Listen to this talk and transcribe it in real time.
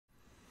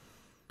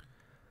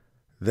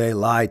They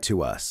lie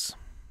to us.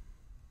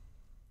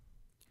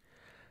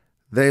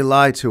 They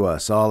lie to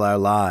us all our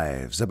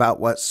lives about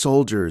what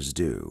soldiers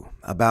do,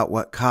 about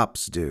what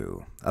cops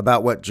do,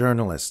 about what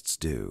journalists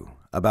do,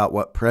 about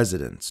what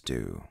presidents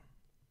do.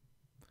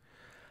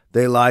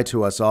 They lie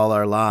to us all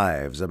our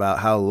lives about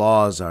how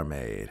laws are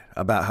made,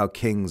 about how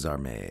kings are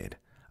made,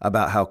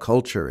 about how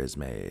culture is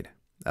made,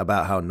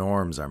 about how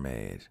norms are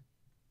made.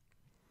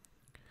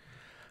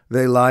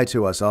 They lie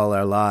to us all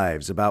our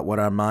lives about what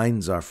our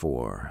minds are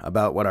for,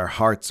 about what our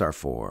hearts are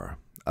for,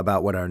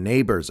 about what our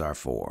neighbors are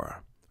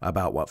for,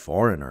 about what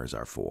foreigners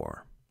are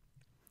for.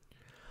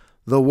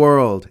 The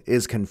world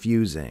is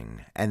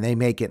confusing, and they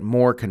make it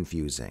more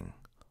confusing,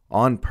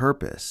 on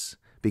purpose,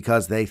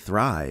 because they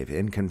thrive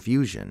in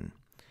confusion.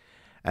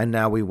 And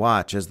now we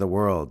watch as the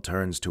world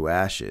turns to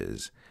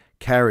ashes,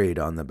 carried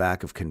on the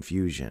back of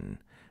confusion,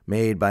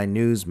 made by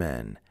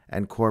newsmen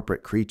and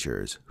corporate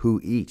creatures who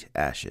eat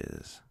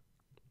ashes.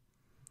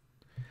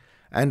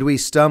 And we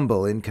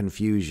stumble in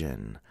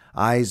confusion,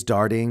 eyes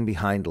darting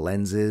behind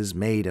lenses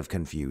made of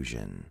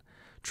confusion,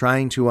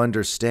 trying to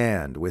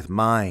understand with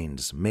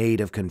minds made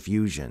of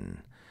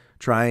confusion,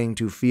 trying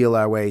to feel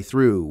our way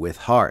through with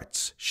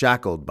hearts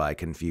shackled by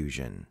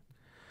confusion,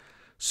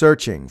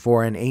 searching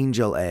for an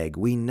angel egg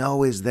we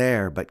know is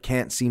there but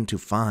can't seem to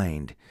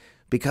find,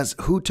 because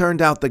who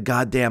turned out the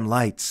goddamn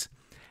lights?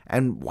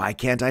 And why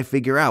can't I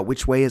figure out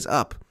which way is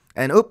up?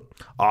 And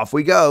off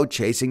we go,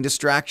 chasing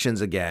distractions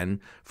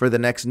again for the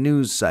next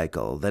news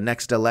cycle, the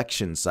next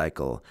election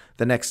cycle,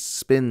 the next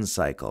spin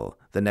cycle,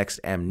 the next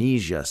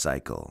amnesia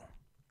cycle.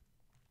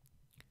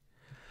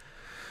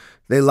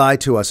 They lie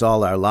to us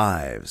all our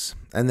lives,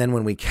 and then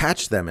when we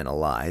catch them in a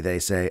lie, they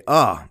say,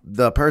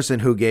 the person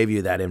who gave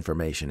you that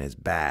information is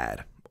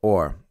bad,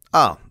 or,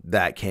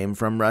 that came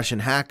from Russian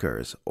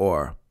hackers,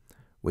 or,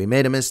 we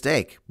made a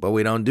mistake, but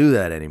we don't do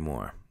that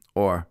anymore,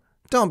 or,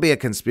 don't be a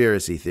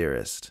conspiracy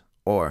theorist,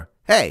 or,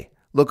 hey,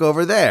 look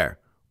over there,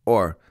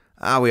 or,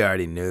 we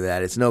already knew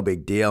that, it's no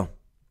big deal.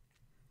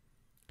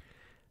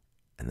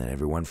 And then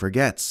everyone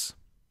forgets,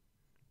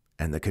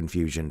 and the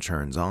confusion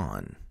churns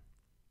on.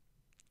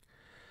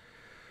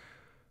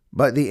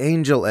 But the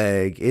angel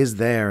egg is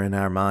there in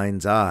our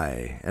mind's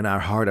eye, in our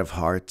heart of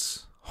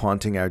hearts,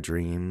 haunting our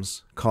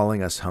dreams,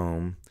 calling us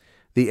home,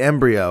 the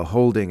embryo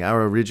holding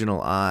our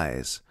original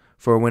eyes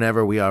for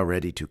whenever we are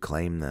ready to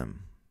claim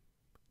them.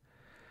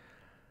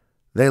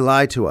 They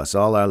lie to us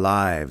all our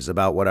lives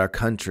about what our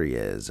country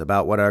is,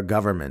 about what our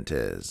government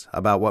is,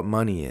 about what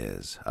money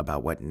is,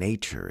 about what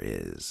nature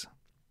is.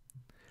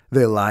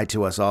 They lie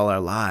to us all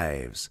our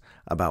lives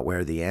about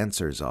where the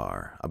answers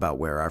are, about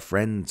where our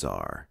friends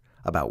are,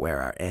 about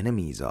where our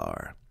enemies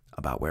are,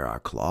 about where our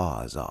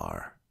claws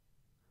are.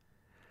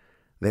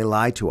 They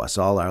lie to us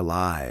all our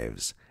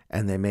lives,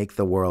 and they make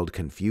the world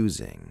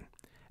confusing,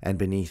 and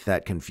beneath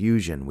that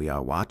confusion we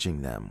are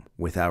watching them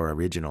with our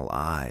original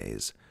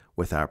eyes,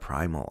 with our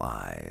primal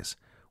eyes,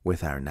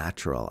 with our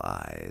natural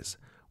eyes,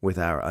 with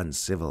our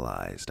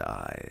uncivilized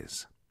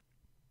eyes.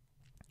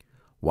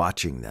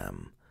 Watching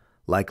them,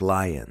 like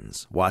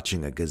lions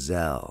watching a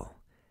gazelle,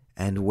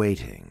 and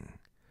waiting,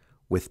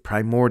 with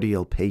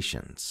primordial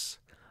patience,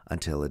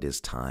 until it is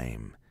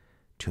time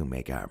to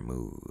make our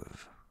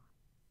move.